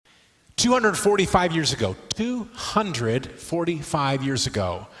245 years ago, 245 years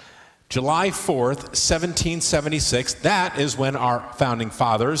ago, July 4th, 1776, that is when our founding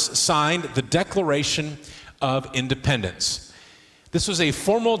fathers signed the Declaration of Independence. This was a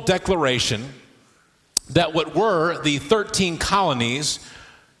formal declaration that what were the 13 colonies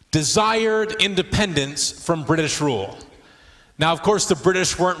desired independence from British rule. Now, of course, the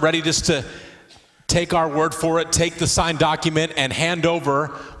British weren't ready just to take our word for it, take the signed document, and hand over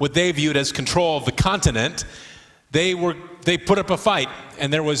what they viewed as control of the continent. They put up a fight,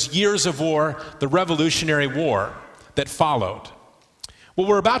 and there was years of war, the Revolutionary War, that followed. What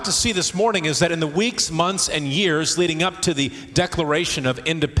we're about to see this morning is that in the weeks, months, and years leading up to the Declaration of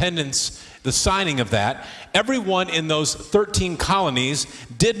Independence, the signing of that, everyone in those 13 colonies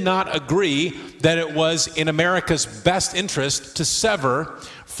did not agree that it was in America's best interest to sever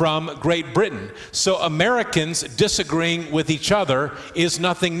from Great Britain. So Americans disagreeing with each other is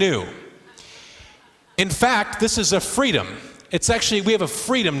nothing new. In fact, this is a freedom. It's actually, we have a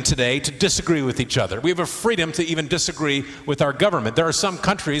freedom today to disagree with each other. We have a freedom to even disagree with our government. There are some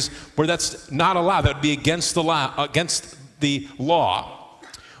countries where that's not allowed. That would be against the law.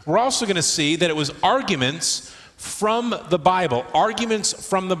 We're also going to see that it was arguments from the Bible,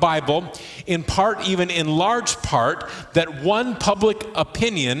 in part, even in large part, that won public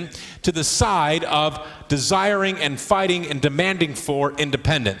opinion to the side of desiring and fighting and demanding for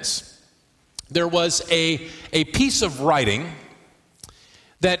independence. There was a piece of writing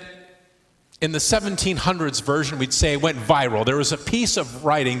that in the 1700s version we'd say went viral. There was a piece of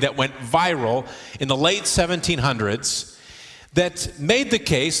writing that went viral in the late 1700s that made the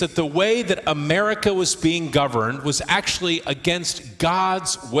case that the way that America was being governed was actually against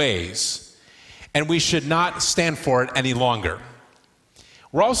God's ways, and we should not stand for it any longer.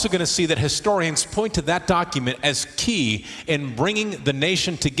 We're also going to see that historians point to that document as key in bringing the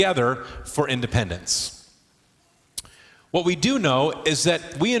nation together for independence. What we do know is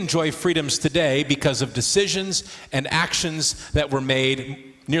that we enjoy freedoms today because of decisions and actions that were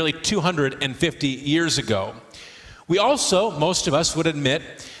made nearly 250 years ago. We also, most of us would admit,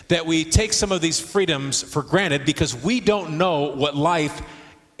 that we take some of these freedoms for granted because we don't know what life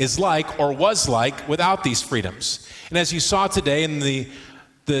is like or was like without these freedoms. And as you saw today in the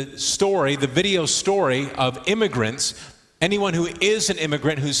video story of immigrants, anyone who is an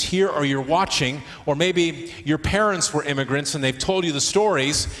immigrant who's here or you're watching, or maybe your parents were immigrants and they've told you the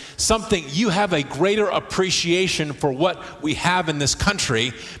stories, you have a greater appreciation for what we have in this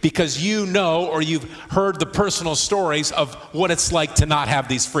country because you know or you've heard the personal stories of what it's like to not have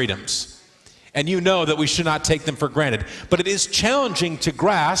these freedoms. And you know that we should not take them for granted. But it is challenging to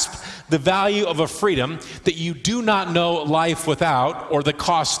grasp the value of a freedom that you do not know life without or the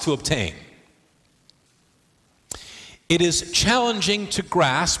cost to obtain. It is challenging to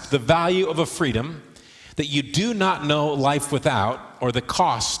grasp the value of a freedom that you do not know life without or the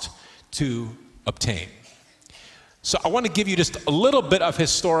cost to obtain. So I want to give you just a little bit of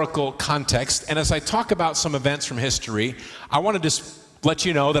historical context, and as I talk about some events from history, I want to just let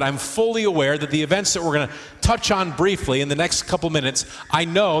you know that I'm fully aware that the events that we're going to touch on briefly in the next couple minutes, I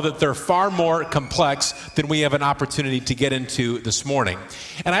know that they're far more complex than we have an opportunity to get into this morning.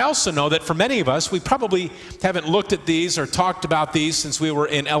 And I also know that for many of us, we probably haven't looked at these or talked about these since we were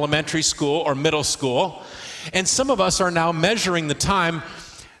in elementary school or middle school. And some of us are now measuring the time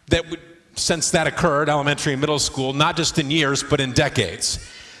since that occurred, elementary and middle school, not just in years, but in decades.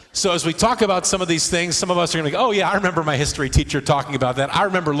 So as we talk about some of these things, some of us are going to go, oh yeah, I remember my history teacher talking about that. I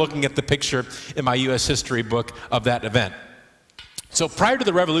remember looking at the picture in my U.S. history book of that event. So prior to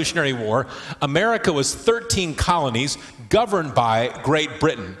the Revolutionary War, America was 13 colonies governed by Great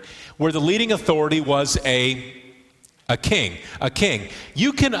Britain, where the leading authority was a king.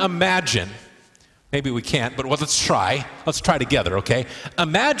 You can imagine, maybe we can't, but let's try. Let's try together, okay?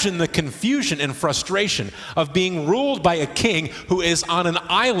 Imagine the confusion and frustration of being ruled by a king who is on an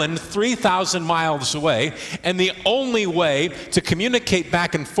island 3,000 miles away, and the only way to communicate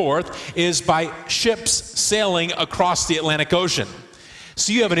back and forth is by ships sailing across the Atlantic Ocean.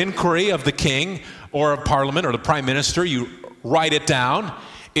 So you have an inquiry of the king or of Parliament or the Prime Minister. You write it down.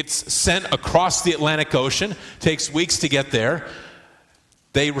 It's sent across the Atlantic Ocean. Takes weeks to get there.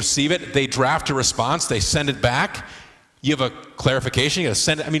 They receive it, they draft a response, they send it back. You have a clarification, you got to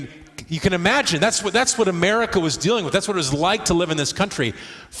send it. I mean, you can imagine, that's what America was dealing with. That's what it was like to live in this country,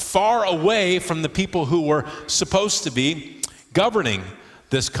 far away from the people who were supposed to be governing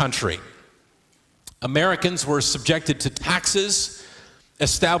this country. Americans were subjected to taxes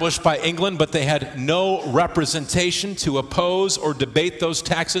established by England, but they had no representation to oppose or debate those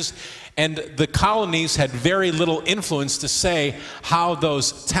taxes. And the colonies had very little influence to say how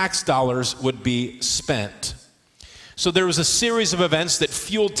those tax dollars would be spent. So there was a series of events that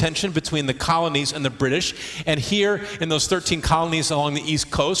fueled tension between the colonies and the British. And here in those 13 colonies along the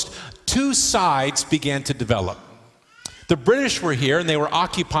East Coast, two sides began to develop. The British were here and they were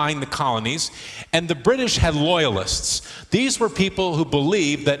occupying the colonies, and the British had loyalists. These were people who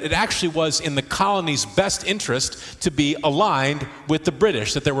believed that it actually was in the colonies' best interest to be aligned with the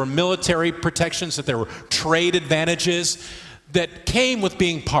British, that there were military protections, that there were trade advantages that came with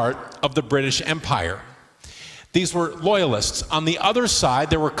being part of the British Empire. These were loyalists. On the other side,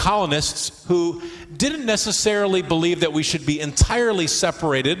 there were colonists who didn't necessarily believe that we should be entirely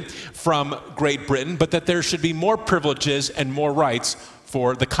separated from Great Britain, but that there should be more privileges and more rights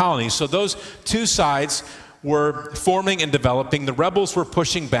for the colonies. So those two sides were forming and developing. The rebels were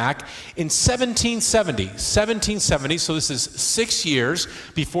pushing back. In 1770, so this is 6 years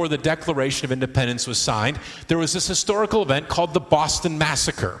before the Declaration of Independence was signed, there was this historical event called the Boston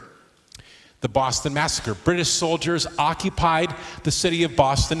Massacre. The Boston Massacre. British soldiers occupied the city of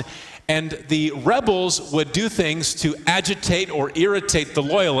Boston, and the rebels would do things to agitate or irritate the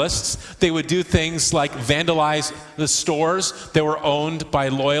loyalists. They would do things like vandalize the stores that were owned by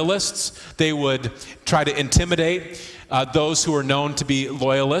loyalists. They would try to intimidate those who were known to be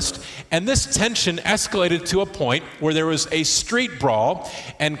loyalist. And this tension escalated to a point where there was a street brawl,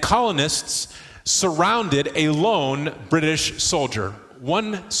 and colonists surrounded a lone British soldier.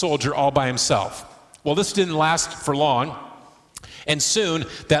 One soldier all by himself. Well, this didn't last for long, and soon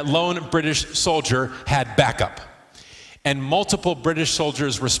that lone British soldier had backup. And multiple British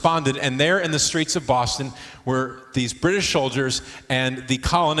soldiers responded, and there in the streets of Boston were these British soldiers and the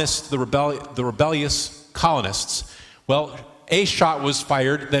colonists, the rebellious colonists. Well, a shot was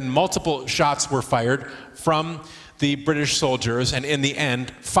fired, then multiple shots were fired from the British soldiers, and in the end,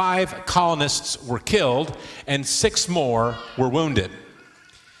 5 colonists were killed and 6 more were wounded.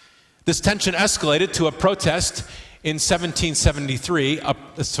 This tension escalated to a protest in 1773,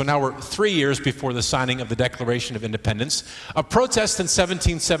 so now we're 3 years before the signing of the Declaration of Independence. A protest in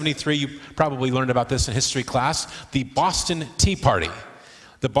 1773, you probably learned about this in history class, the Boston Tea Party.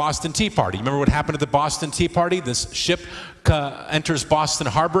 The Boston Tea Party. Remember what happened at the Boston Tea Party? This ship enters Boston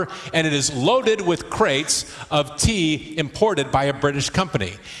Harbor, and it is loaded with crates of tea imported by a British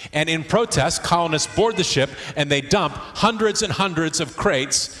company. And in protest, colonists board the ship, and they dump hundreds and hundreds of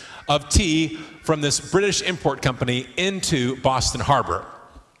crates of tea from this British import company into Boston Harbor.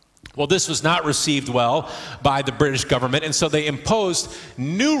 Well, this was not received well by the British government, and so they imposed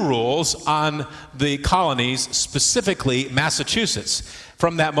new rules on the colonies, specifically Massachusetts.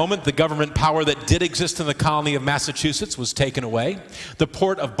 From that moment, the government power that did exist in the colony of Massachusetts was taken away. The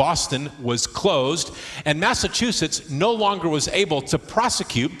port of Boston was closed, and Massachusetts no longer was able to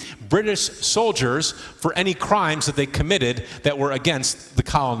prosecute British soldiers for any crimes that they committed that were against the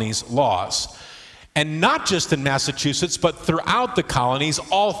colony's laws. And not just in Massachusetts, but throughout the colonies,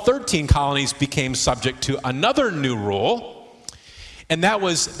 all 13 colonies became subject to another new rule, and that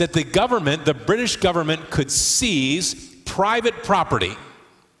was that the government, the British government, could seize private property.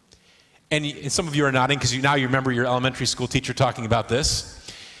 And some of you are nodding because now you remember your elementary school teacher talking about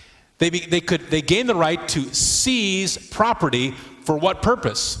this. They gained the right to seize property for what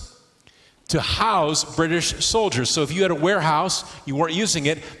purpose? To house British soldiers. So if you had a warehouse, you weren't using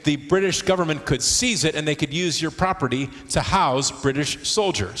it, the British government could seize it and they could use your property to house British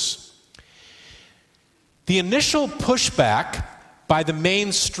soldiers. The initial pushback by the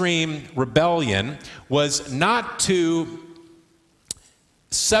mainstream rebellion was not to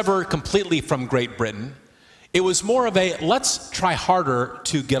sever completely from Great Britain. It was more of a let's try harder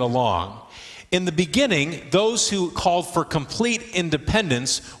to get along. In the beginning, those who called for complete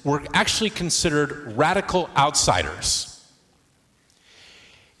independence were actually considered radical outsiders.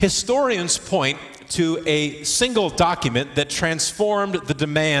 Historians point to a single document that transformed the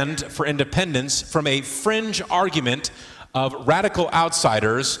demand for independence from a fringe argument of radical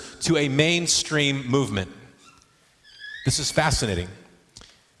outsiders to a mainstream movement. This is fascinating,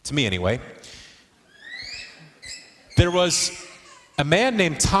 to me anyway. There was a man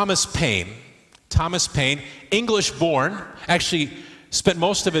named Thomas Paine. Thomas Paine, English born, actually spent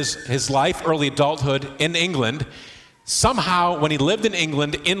most of his life, early adulthood, in England. Somehow, when he lived in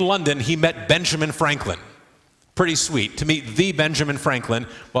England, in London, he met Benjamin Franklin. Pretty sweet to meet the Benjamin Franklin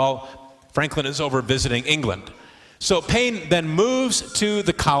while Franklin is over visiting England. So Paine then moves to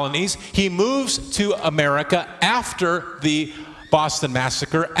the colonies. He moves to America after the Boston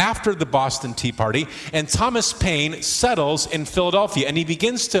Massacre, after the Boston Tea Party, and Thomas Paine settles in Philadelphia, and he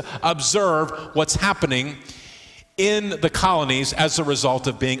begins to observe what's happening in the colonies as a result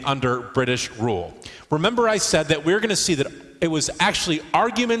of being under British rule. Remember, I said that we're going to see that it was actually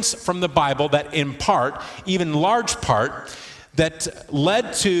arguments from the Bible that in part, even large part, that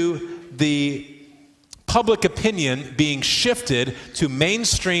led to the public opinion being shifted to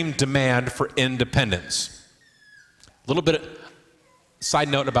mainstream demand for independence. A little bit of side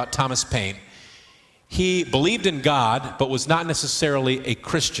note about Thomas Paine. He believed in God, but was not necessarily a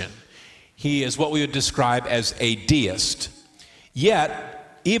Christian. He is what we would describe as a deist.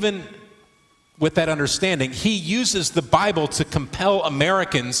 Yet, even with that understanding, he uses the Bible to compel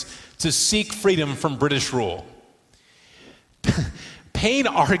Americans to seek freedom from British rule. Paine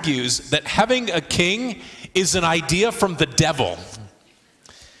argues that having a king is an idea from the devil.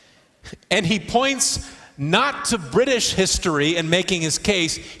 And he points not to British history in making his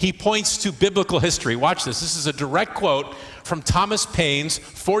case, he points to biblical history. Watch this. This is a direct quote from Thomas Paine's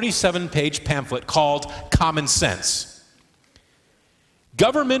 47-page pamphlet called Common Sense.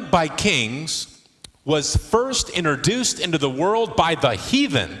 Government by kings was first introduced into the world by the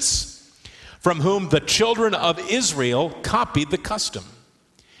heathens, from whom the children of Israel copied the custom.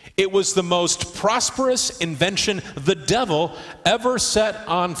 It was the most prosperous invention the devil ever set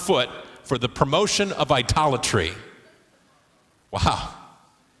on foot for the promotion of idolatry. Wow.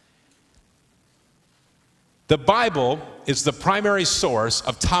 The Bible is the primary source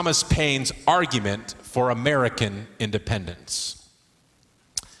of Thomas Paine's argument for American independence.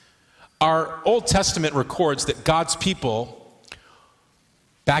 Our Old Testament records that God's people,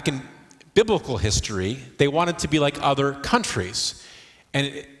 back in biblical history, they wanted to be like other countries.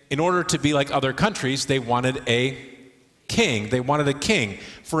 And in order to be like other countries, they wanted a king. They wanted a king.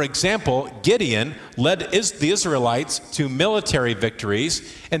 For example, Gideon led the Israelites to military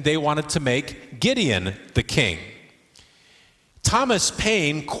victories, and they wanted to make Gideon the king. Thomas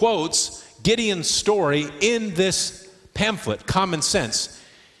Paine quotes Gideon's story in this pamphlet, Common Sense.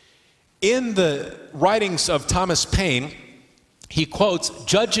 In the writings of Thomas Paine, he quotes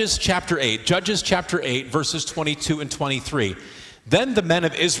Judges chapter 8, verses 22 and 23. Then the men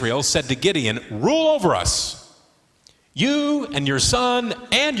of Israel said to Gideon, "Rule over us, you and your son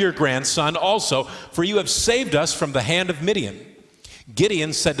and your grandson also, for you have saved us from the hand of Midian."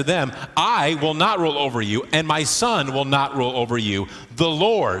 Gideon said to them, "I will not rule over you, and my son will not rule over you. The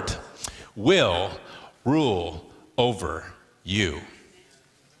Lord will rule over you."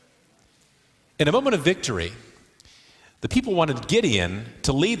 In a moment of victory, the people wanted Gideon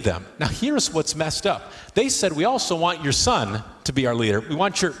to lead them. Now here's what's messed up. They said, "We also want your son to be our leader. We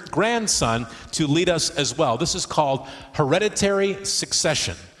want your grandson to lead us as well." This is called hereditary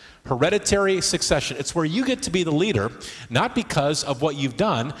succession. Hereditary succession. It's where you get to be the leader, not because of what you've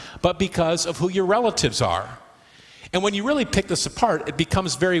done, but because of who your relatives are. And when you really pick this apart, it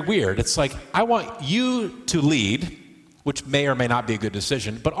becomes very weird. It's like, I want you to lead, which may or may not be a good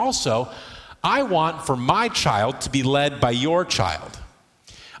decision, but also, I want for my child to be led by your child.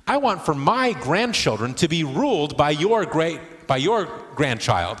 I want for my grandchildren to be ruled by your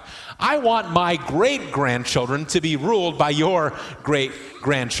grandchild. I want my great-grandchildren to be ruled by your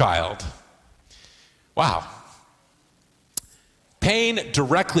great-grandchild. Wow. Paine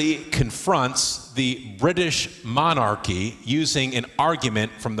directly confronts the British monarchy using an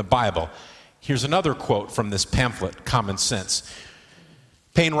argument from the Bible. Here's another quote from this pamphlet, Common Sense.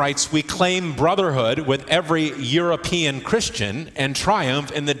 Paine writes, "We claim brotherhood with every European Christian and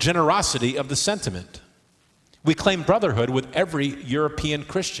triumph in the generosity of the sentiment." We claim brotherhood with every European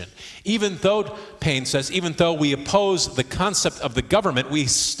Christian. Even though, Paine says, even though we oppose the concept of the government, we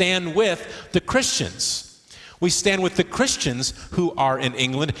stand with the Christians. We stand with the Christians who are in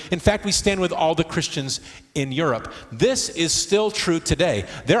England. In fact, we stand with all the Christians in Europe. This is still true today.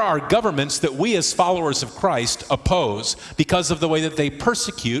 There are governments that we as followers of Christ oppose because of the way that they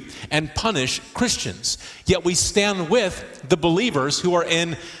persecute and punish Christians. Yet we stand with the believers who are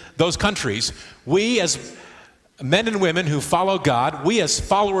in those countries. We as men and women who follow God, we as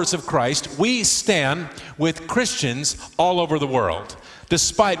followers of Christ, we stand with Christians all over the world,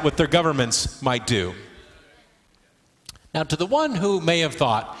 despite what their governments might do. Now, to the one who may have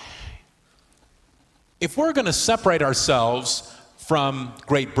thought, if we're going to separate ourselves from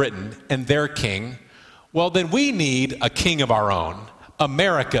Great Britain and their king, well, then we need a king of our own.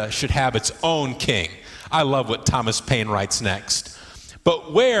 America should have its own king. I love what Thomas Paine writes next.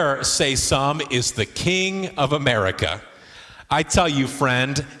 "But where, say some, is the King of America? I tell you,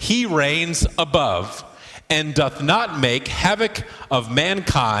 friend, he reigns above, and doth not make havoc of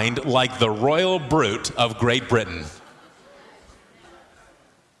mankind like the royal brute of Great Britain."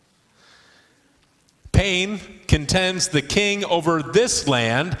 Paine contends the king over this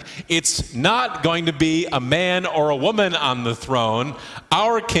land, it's not going to be a man or a woman on the throne.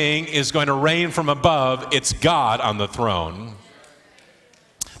 Our king is going to reign from above. It's God on the throne.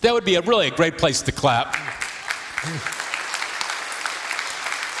 That would be really a great place to clap.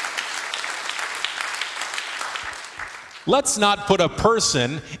 Let's not put a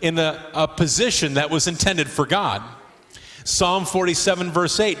person in a position that was intended for God. Psalm 47,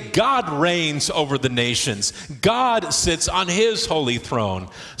 verse 8, God reigns over the nations. God sits on his holy throne.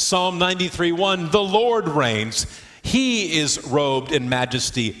 Psalm 93, 1, the Lord reigns. He is robed in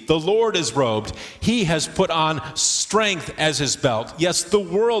majesty. The Lord is robed. He has put on strength as his belt. Yes, the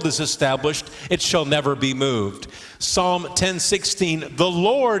world is established. It shall never be moved. Psalm 10:16, the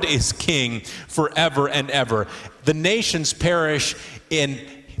Lord is king forever and ever. The nations perish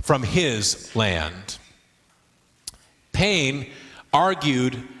from his land. Paine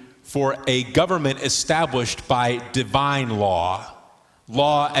argued for a government established by divine law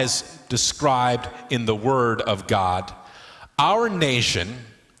as described in the Word of God. Our nation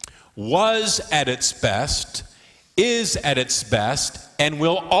was at its best, is at its best, and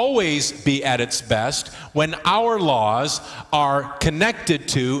will always be at its best when our laws are connected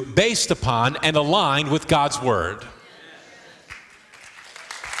to, based upon, and aligned with God's Word.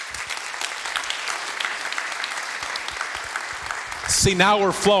 See, now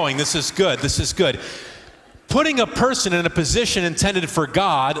we're flowing. This is good. This is good. Putting a person in a position intended for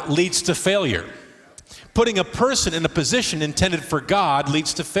God leads to failure. Putting a person in a position intended for God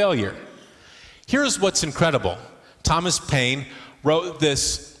leads to failure. Here's what's incredible. Thomas Paine wrote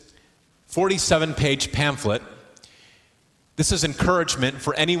this 47-page pamphlet. This is encouragement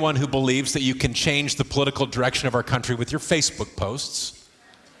for anyone who believes that you can change the political direction of our country with your Facebook posts.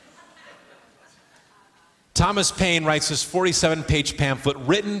 Thomas Paine writes this 47-page pamphlet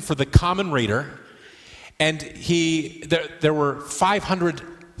written for the common reader, and there were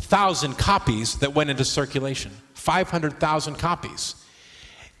 500,000 copies that went into circulation. 500,000 copies.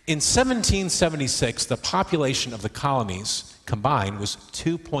 In 1776, the population of the colonies combined was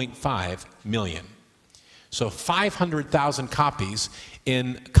 2.5 million. So 500,000 copies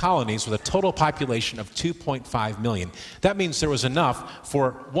in colonies with a total population of 2.5 million. That means there was enough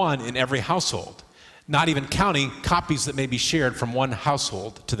for one in every household, not even counting copies that may be shared from one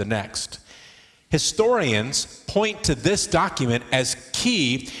household to the next. Historians point to this document as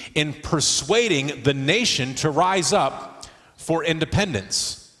key in persuading the nation to rise up for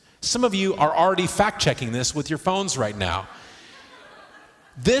independence. Some of you are already fact-checking this with your phones right now.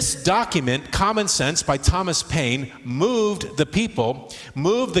 This document, Common Sense by Thomas Paine, moved the people,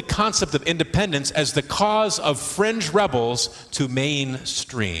 moved the concept of independence as the cause of fringe rebels to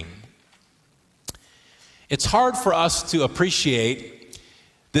mainstream. It's hard for us to appreciate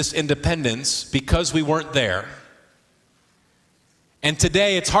this independence because we weren't there. And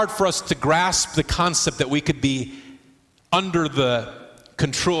today it's hard for us to grasp the concept that we could be under the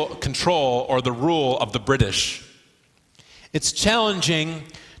control or the rule of the British. It's challenging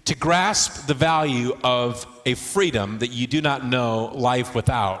to grasp the value of a freedom that you do not know life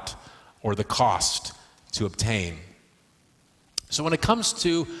without or the cost to obtain. So when it comes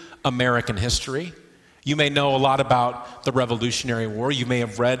to American history, you may know a lot about the Revolutionary War. You may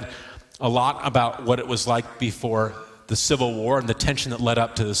have read a lot about what it was like before the Civil War and the tension that led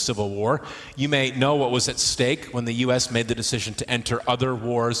up to the Civil War. You may know what was at stake when the U.S. made the decision to enter other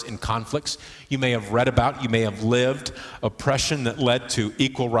wars and conflicts. You may have read about, you may have lived oppression that led to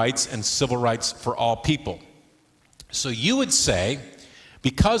equal rights and civil rights for all people. So you would say,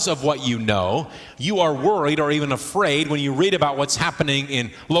 because of what you know, you are worried or even afraid when you read about what's happening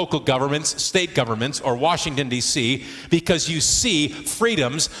in local governments, state governments, or Washington, D.C., because you see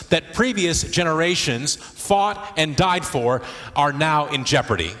freedoms that previous generations fought and died for are now in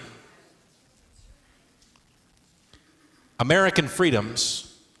jeopardy. American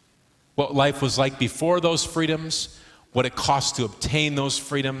freedoms, what life was like before those freedoms, what it costs to obtain those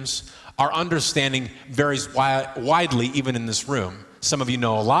freedoms, our understanding varies widely even in this room. Some of you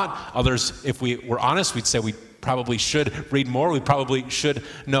know a lot. Others, if we were honest, we'd say we probably should read more. We probably should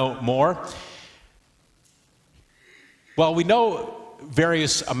know more. Well, we know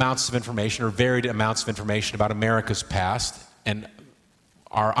various amounts of information or varied amounts of information about America's past, and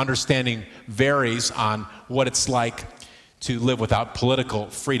our understanding varies on what it's like to live without political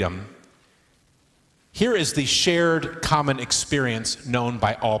freedom. Here is the shared common experience known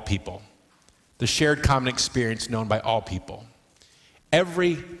by all people. The shared common experience known by all people.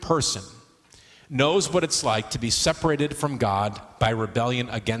 Every person knows what it's like to be separated from God by rebellion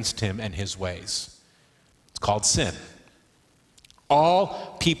against him and his ways. It's called sin.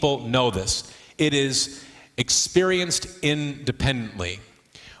 All people know this. It is experienced independently.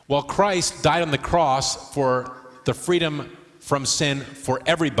 While Christ died on the cross for the freedom from sin for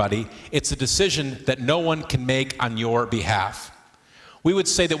everybody, it's a decision that no one can make on your behalf. We would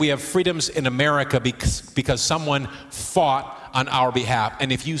say that we have freedoms in America because someone fought on our behalf.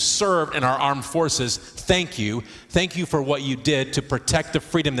 And if you served in our armed forces, thank you. Thank you for what you did to protect the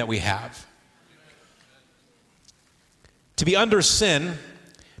freedom that we have. To be under sin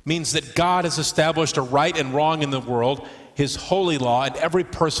means that God has established a right and wrong in the world, his holy law, and every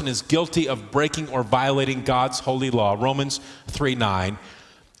person is guilty of breaking or violating God's holy law. Romans 3:9.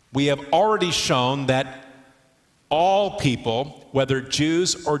 We have already shown that all people, whether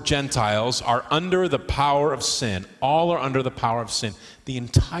Jews or Gentiles, are under the power of sin. All are under the power of sin. The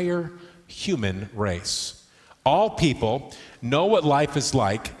entire human race. All people know what life is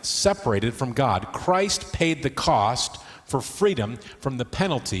like separated from God. Christ paid the cost for freedom from the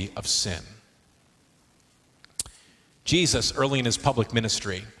penalty of sin. Jesus, early in his public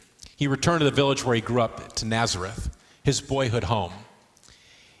ministry, he returned to the village where he grew up, to Nazareth, his boyhood home.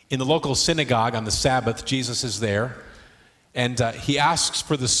 In the local synagogue on the Sabbath, Jesus is there, and he asks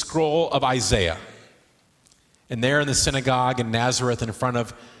for the scroll of Isaiah. And there in the synagogue in Nazareth, in front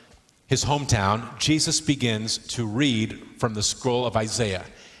of his hometown, Jesus begins to read from the scroll of Isaiah.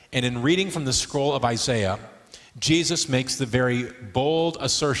 And in reading from the scroll of Isaiah, Jesus makes the very bold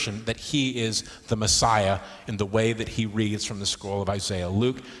assertion that he is the Messiah in the way that he reads from the scroll of Isaiah.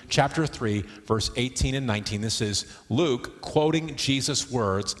 Luke chapter 3, verse 18 and 19. This is Luke quoting Jesus'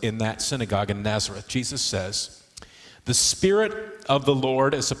 words in that synagogue in Nazareth. Jesus says, "The Spirit of the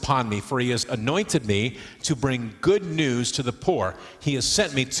Lord is upon me, for he has anointed me to bring good news to the poor. He has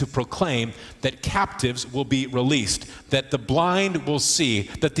sent me to proclaim that captives will be released, that the blind will see,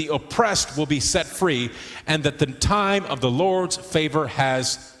 that the oppressed will be set free, and that the time of the Lord's favor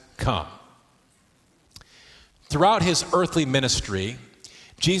has come." Throughout his earthly ministry,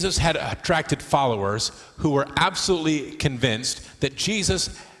 Jesus had attracted followers who were absolutely convinced that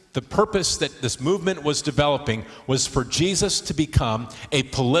the purpose that this movement was developing was for Jesus to become a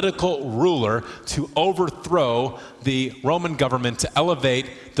political ruler to overthrow the Roman government, to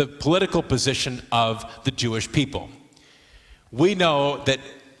elevate the political position of the Jewish people. We know that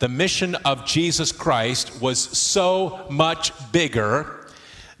the mission of Jesus Christ was so much bigger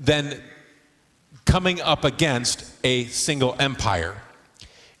than coming up against a single empire.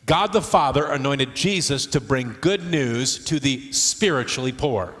 God the Father anointed Jesus to bring good news to the spiritually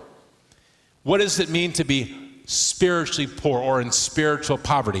poor. What does it mean to be spiritually poor or in spiritual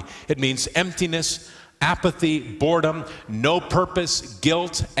poverty? It means emptiness, apathy, boredom, no purpose,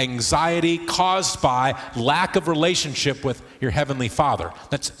 guilt, anxiety caused by lack of relationship with your heavenly Father.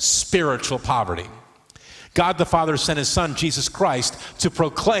 That's spiritual poverty. God the Father sent his Son, Jesus Christ, to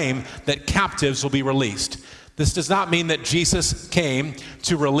proclaim that captives will be released. This does not mean that Jesus came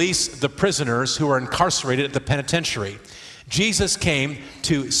to release the prisoners who are incarcerated at the penitentiary. Jesus came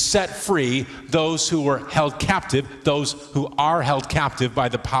to set free those who were held captive, those who are held captive by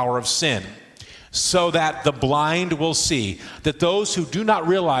the power of sin, so that the blind will see, that those who do not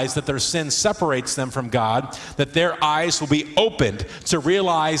realize that their sin separates them from God, that their eyes will be opened to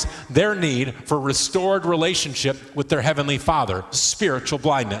realize their need for restored relationship with their heavenly Father, spiritual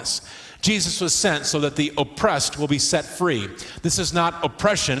blindness. Jesus was sent so that the oppressed will be set free. This is not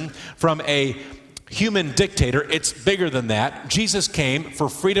oppression from a human dictator. It's bigger than that. Jesus came for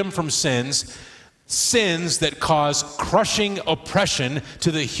freedom from sins that cause crushing oppression to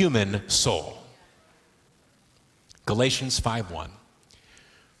the human soul. Galatians 5:1.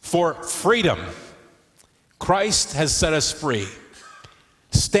 For freedom, Christ has set us free.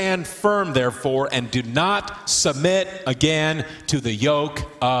 Stand firm, therefore, and do not submit again to the yoke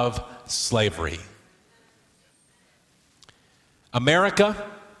of slavery. America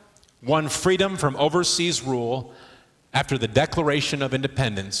won freedom from overseas rule after the Declaration of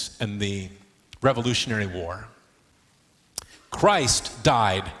Independence and the Revolutionary War. Christ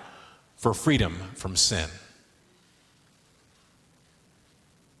died for freedom from sin.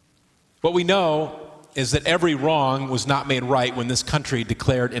 What we know is that every wrong was not made right when this country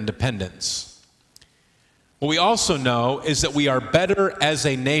declared independence. What we also know is that we are better as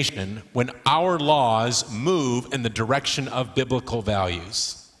a nation when our laws move in the direction of biblical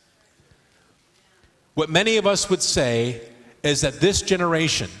values. What many of us would say is that this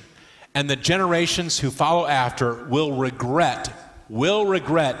generation and the generations who follow after will regret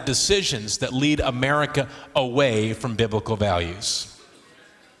decisions that lead America away from biblical values.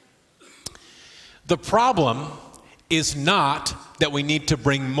 The problem is not that we need to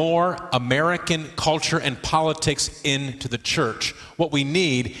bring more American culture and politics into the church. What we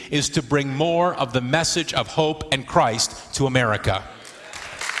need is to bring more of the message of hope and Christ to America.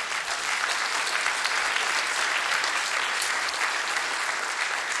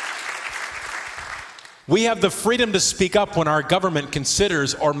 We have the freedom to speak up when our government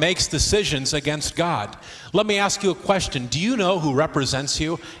considers or makes decisions against God. Let me ask you a question. Do you know who represents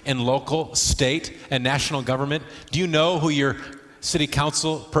you in local, state, and national government? Do you know who your city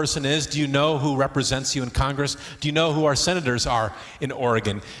council person is? Do you know who represents you in Congress? Do you know who our senators are in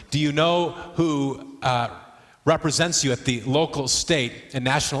Oregon? Do you know who represents you at the local, state, and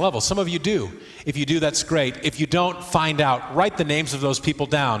national level? Some of you do. If you do, that's great. If you don't, find out. Write the names of those people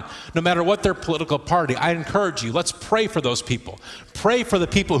down. No matter what their political party, I encourage you, let's pray for those people. Pray for the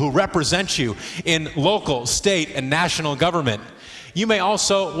people who represent you in local, state, and national government. You may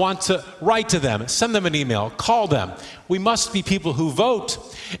also want to write to them, send them an email, call them. We must be people who vote.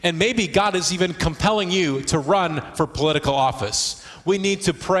 And maybe God is even compelling you to run for political office. We need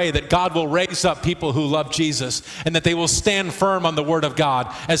to pray that God will raise up people who love Jesus and that they will stand firm on the Word of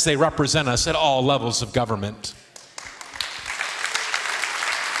God as they represent us at all levels of government.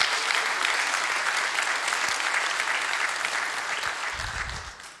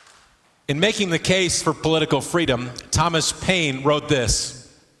 In making the case for political freedom, Thomas Paine wrote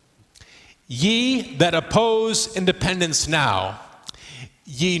this: "Ye that oppose independence now,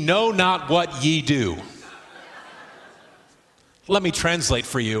 ye know not what ye do." Let me translate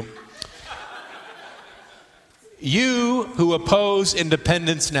for you. You who oppose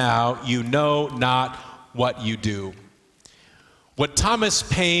independence now, you know not what you do. What Thomas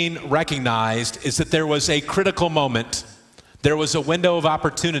Paine recognized is that there was a critical moment. There was a window of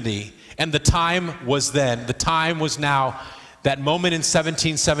opportunity, and the time was then. The time was now. That moment in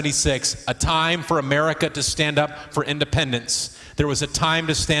 1776, a time for America to stand up for independence. There was a time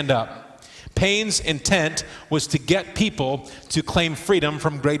to stand up. Paine's intent was to get people to claim freedom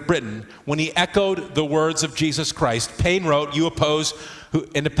from Great Britain. When he echoed the words of Jesus Christ, Paine wrote, you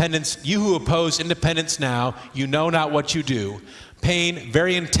who oppose independence now, you know not what you do. Paine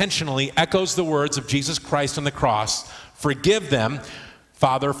very intentionally echoes the words of Jesus Christ on the cross. Forgive them,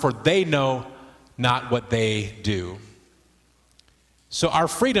 Father, for they know not what they do. So our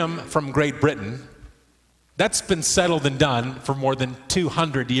freedom from Great Britain, that's been settled and done for more than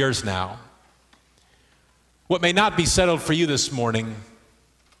 200 years now. What may not be settled for you this morning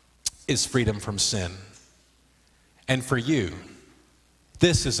is freedom from sin. And for you,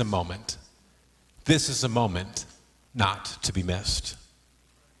 this is a moment. This is a moment not to be missed.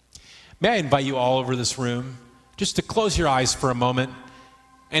 May I invite you all over this room just to close your eyes for a moment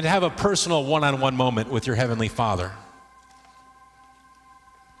and have a personal one-on-one moment with your Heavenly Father.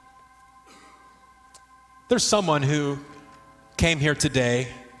 There's someone who came here today,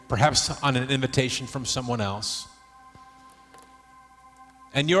 perhaps on an invitation from someone else,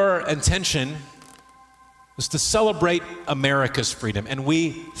 and your intention was to celebrate America's freedom, and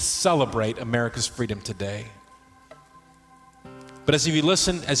we celebrate America's freedom today. But as you've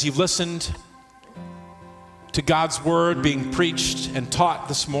listened to God's word being preached and taught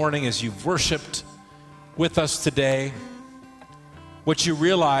this morning, as you've worshiped with us today, what you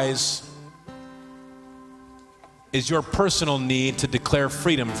realize is your personal need to declare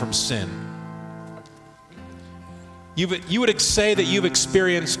freedom from sin. You would say that you've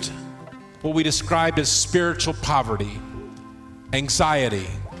experienced what we described as spiritual poverty, anxiety,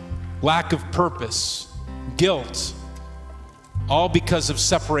 lack of purpose, guilt, all because of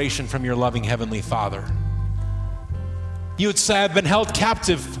separation from your loving Heavenly Father. You would say, I've been held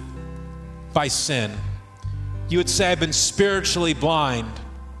captive by sin. You would say, I've been spiritually blind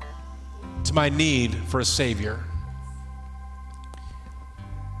to my need for a Savior.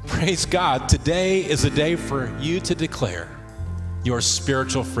 Praise God, today is a day for you to declare your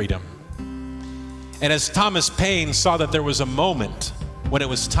spiritual freedom. And as Thomas Paine saw that there was a moment when it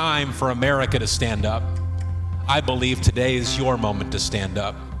was time for America to stand up, I believe today is your moment to stand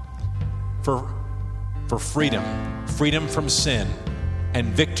up for freedom from sin, and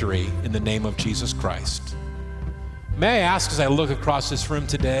victory in the name of Jesus Christ. May I ask, as I look across this room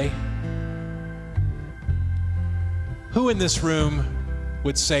today, who in this room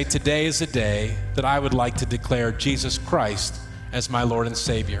would say, today is a day that I would like to declare Jesus Christ as my Lord and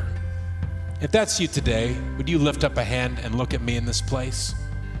Savior? If that's you today, would you lift up a hand and look at me in this place?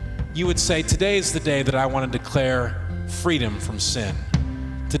 You would say, today is the day that I want to declare freedom from sin.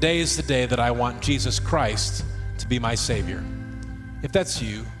 Today is the day that I want Jesus Christ to be my Savior. If that's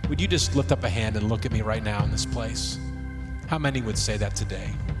you, would you just lift up a hand and look at me right now in this place? How many would say that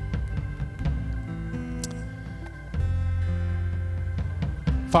today?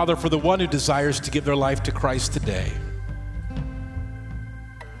 Father, for the one who desires to give their life to Christ today,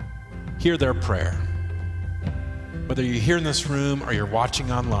 hear their prayer. Whether you're here in this room or you're watching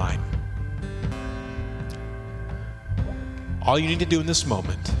online, all you need to do in this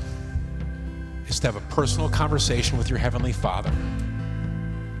moment is to have a personal conversation with your Heavenly Father.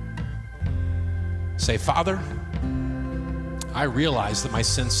 Say, Father, I realize that my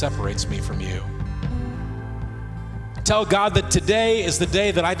sin separates me from you. Tell God that today is the day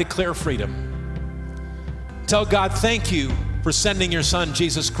that I declare freedom. Tell God, thank you for sending your Son,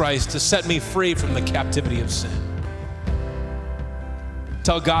 Jesus Christ, to set me free from the captivity of sin.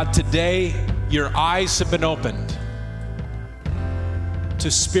 Tell God, today your eyes have been opened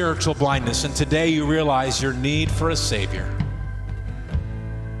to spiritual blindness, and today you realize your need for a Savior.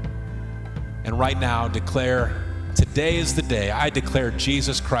 And right now, declare, today is the day I declare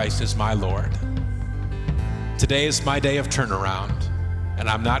Jesus Christ as my Lord. Today is my day of turnaround, and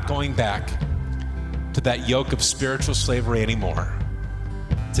I'm not going back to that yoke of spiritual slavery anymore.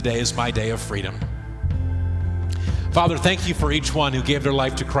 Today is my day of freedom. Father, thank you for each one who gave their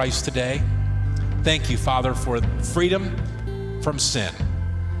life to Christ today. Thank you, Father, for freedom from sin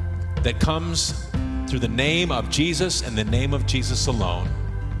that comes through the name of Jesus and the name of Jesus alone.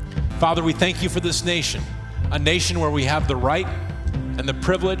 Father, we thank you for this nation, a nation where we have the right and the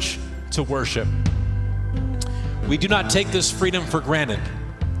privilege to worship. We do not take this freedom for granted.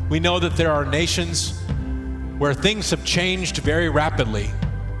 We know that there are nations where things have changed very rapidly,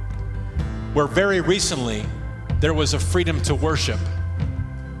 where very recently there was a freedom to worship.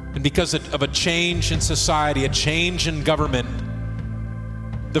 And because of a change in society, a change in government,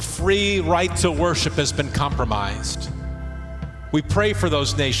 the free right to worship has been compromised. We pray for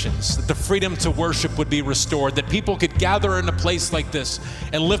those nations, that the freedom to worship would be restored, that people could gather in a place like this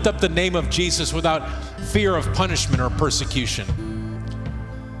and lift up the name of Jesus without fear of punishment or persecution.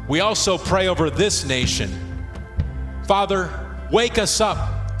 We also pray over this nation. Father, wake us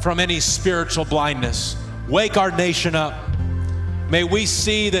up from any spiritual blindness. Wake our nation up. May we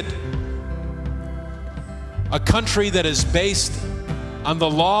see that a country that is based on the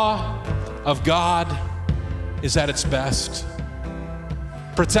law of God is at its best.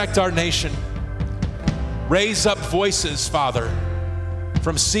 Protect our nation. Raise up voices, Father,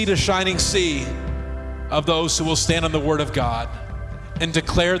 from sea to shining sea, of those who will stand on the Word of God and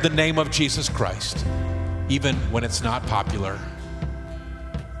declare the name of Jesus Christ, even when it's not popular.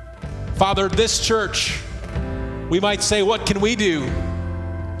 Father, this church, we might say, what can we do?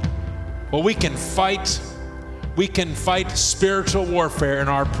 Well, we can fight spiritual warfare in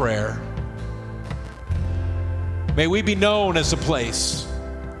our prayer. May we be known as a place,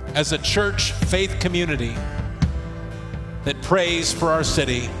 as a church faith community that prays for our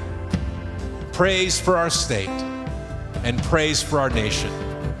city, prays for our state, and prays for our nation.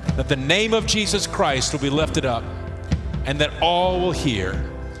 That the name of Jesus Christ will be lifted up, and that all will hear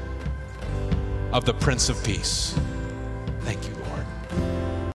of the Prince of Peace.